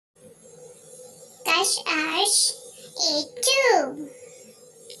kasharsh82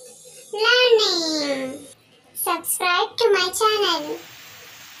 Learning. Subscribe to my channel.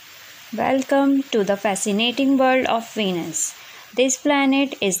 Welcome to the fascinating world of Venus. This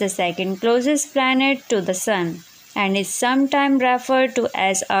planet is the second closest planet to the Sun and is sometimes referred to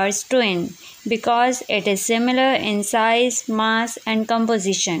as Earth's twin because it is similar in size, mass, and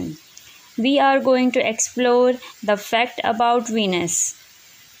composition. We are going to explore the fact about Venus.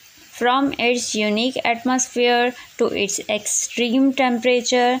 From its unique atmosphere to its extreme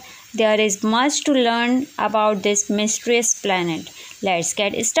temperature, there is much to learn about this mysterious planet. Let's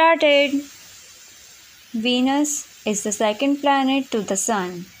get started. Venus is the second planet to the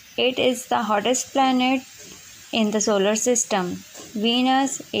Sun. It is the hottest planet in the solar system.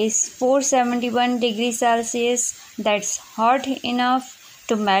 Venus is 471 degrees Celsius. That's hot enough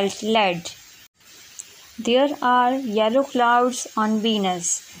to melt lead. There are yellow clouds on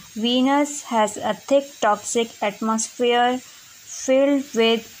Venus. Venus has a thick toxic atmosphere filled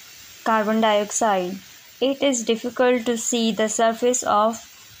with carbon dioxide. It is difficult to see the surface of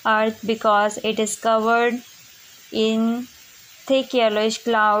Earth because it is covered in thick yellowish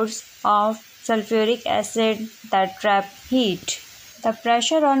clouds of sulfuric acid that trap heat. The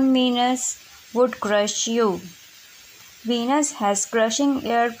pressure on Venus would crush you. Venus has crushing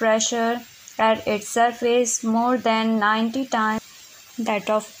air pressure at its surface more than 90 times that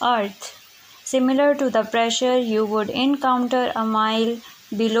of Earth, similar to the pressure you would encounter a mile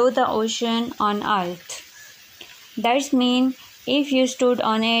below the ocean on Earth. That means if you stood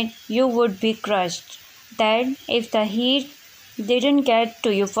on it, you would be crushed. That if the heat didn't get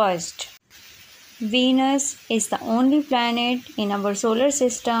to you first. Venus is the only planet in our solar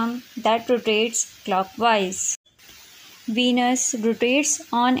system that rotates clockwise. Venus rotates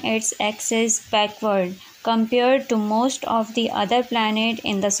on its axis backward compared to most of the other planets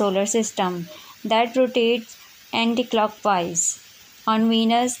in the solar system that rotate anticlockwise. On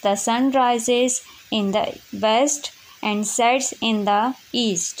Venus, the sun rises in the west and sets in the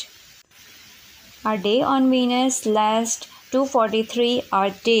east. A day on Venus lasts 243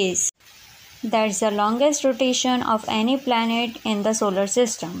 Earth days. That's the longest rotation of any planet in the solar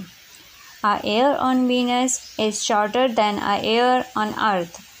system. A year on Venus is shorter than a year on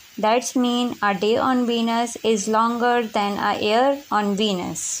Earth. That means a day on Venus is longer than a year on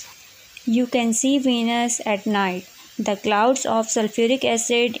Venus. You can see Venus at night. The clouds of sulfuric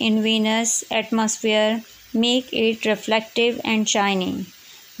acid in Venus' atmosphere make it reflective and shiny.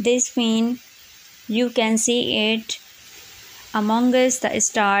 This means you can see it amongst the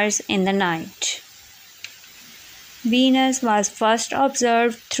stars in the night. Venus was first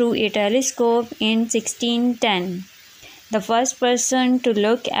observed through a telescope in 1610. The first person to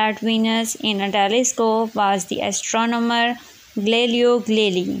look at Venus in a telescope was the astronomer Galileo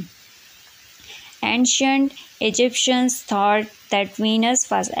Galilei. Ancient Egyptians thought that Venus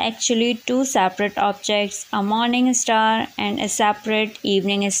was actually two separate objects, a morning star and a separate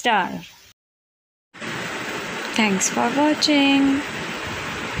evening star. Thanks for watching.